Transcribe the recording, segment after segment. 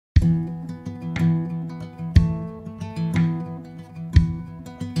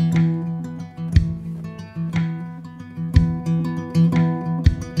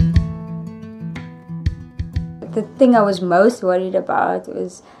The thing I was most worried about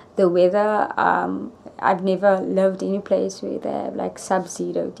was the weather. I've never lived in a place where they have like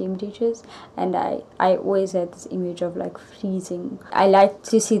sub-zero temperatures, and I always had this image of like freezing. I liked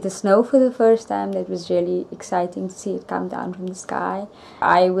to see the snow for the first time. That was really exciting to see it come down from the sky.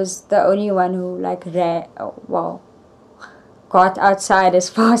 I was the only one who like got outside as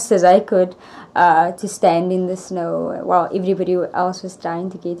fast as I could to stand in the snow while everybody else was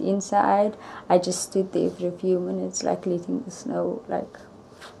trying to get inside. I just stood there for a few minutes like letting the snow like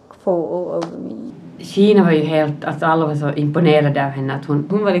fall all over me. Sheena var ju helt, alltså alla var så imponerade av henne att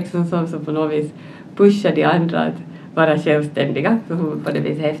hon var liksom som på något vis pushade de andra att vara självständiga, så hon var på det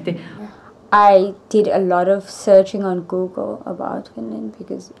viset häftig. I did a lot of searching on Google about Finland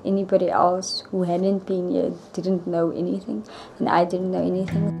because anybody else who hadn't been here didn't know anything, and I didn't know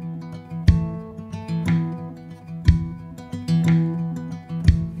anything.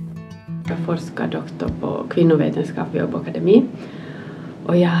 Jag är forskardoktor på kvinnovetenskap vid Åbo Akademi,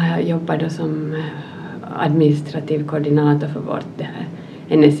 och jag jobbar då som administrativ koordinator för vårt det här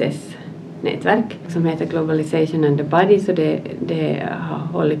NSS-nätverk som heter Globalization and the Body, så det har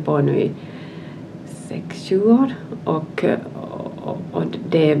hållit på nu i 6-7 år, och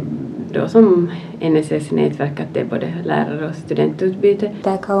det är då som NSS-nätverk att det är både lärare och studentutbyte.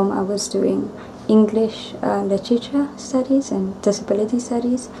 Back home I was doing English literature studies and disability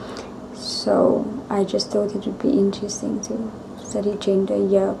studies, so I just thought it would be interesting to study gender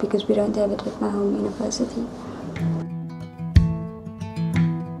here because we don't have it at my home university.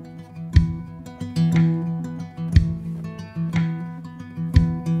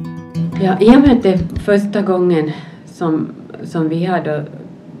 Ja, i och med att det är första gången som vi har då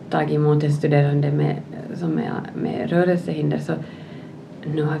tagit emot en studerande med rörelsehinder, så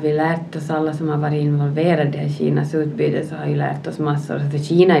nu har vi lärt oss, alla som har varit involverade i Kinas utbyte så har ju lärt oss massor. För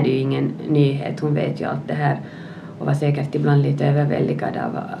Kina är det ju ingen nyhet, hon vet ju allt det här och var säkert ibland lite överväldigad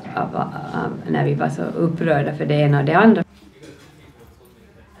av när vi var så upprörda för det ena och det andra.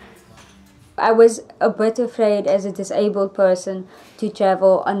 I was a bit afraid as a disabled person to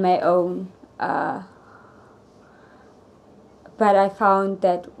travel on my own, but I found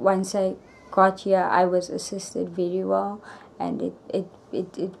that once I got here I was assisted very well, and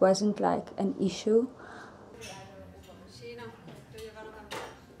it wasn't like an issue.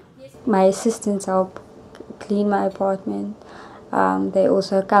 My assistants help clean my apartment. They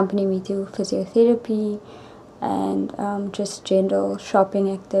also accompany me to physiotherapy and just general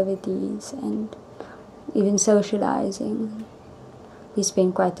shopping activities and even socializing. We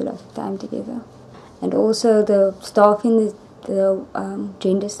spend quite a lot of time together. And also the staff in the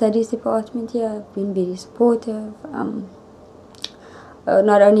gender studies department here have been very supportive,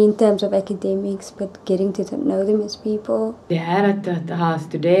 not only in terms of academics but getting to know them as people. Det här att ha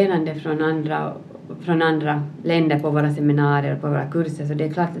studerande från andra länder på våra seminarier och på våra kurser, så det är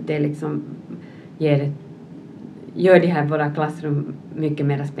klart att det liksom gör det här våra klassrum mycket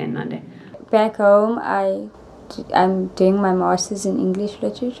mer spännande. Back home I'm doing my master's in English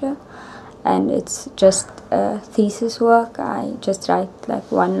literature, and it's just a thesis work. I just write like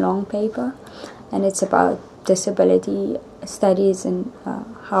one long paper, and it's about disability studies and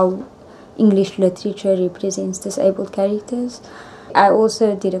how English literature represents disabled characters. I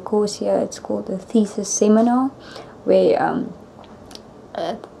also did a course here, it's called the thesis seminar, where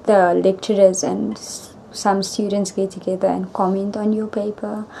the lecturers and some students get together and comment on your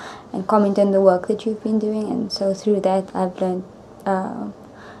paper and comment on the work that you've been doing, and so through that I've learned,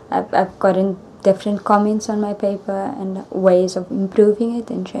 I've gotten different comments on my paper and ways of improving it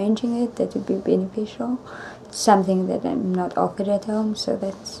and changing it that would be beneficial. Something that I'm not offered at home, so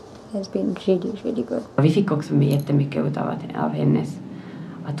that has been really, really good. Vi fick också jättemycket ut av hennes,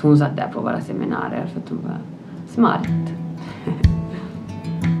 att hon satt där på våra seminarier för att hon var smart.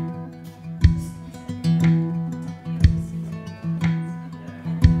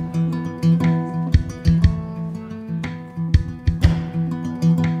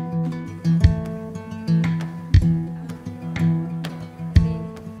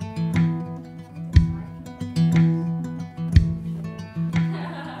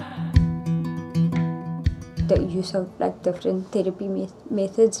 The use of like different therapy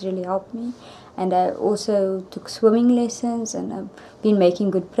methods really helped me, and I also took swimming lessons, and I've been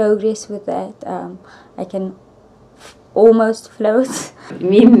making good progress with that. I can almost float.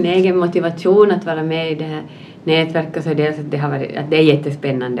 Min egen motivation att vara med i det här nätverket så är dels att det är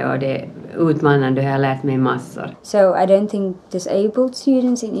jättespännande och det är utmanande och jag har lärt mig massor. So I don't think disabled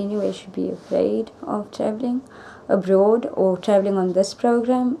students in any way should be afraid of traveling abroad or traveling on this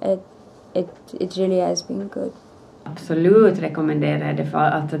program. It really has been good. Absolut rekommenderar jag det, för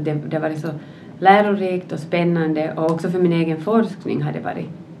att det var så lärorikt och spännande, och också för min egen forskning har det varit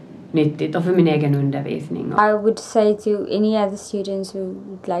nyttigt och för min egen undervisning. I would say to any other students who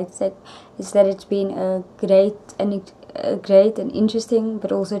would like to take is that it's been a great and interesting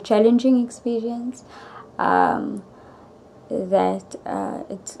but also challenging experience.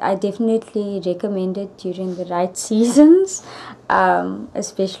 I definitely recommend it during the right seasons,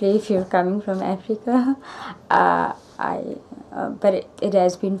 especially if you're coming from Africa. But it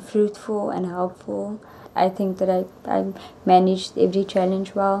has been fruitful and helpful. I think that I managed every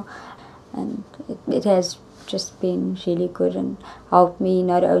challenge well, and it has just been really good and helped me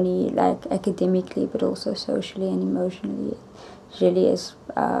not only like academically but also socially and emotionally. It really has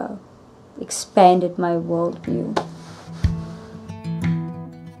expanded my worldview.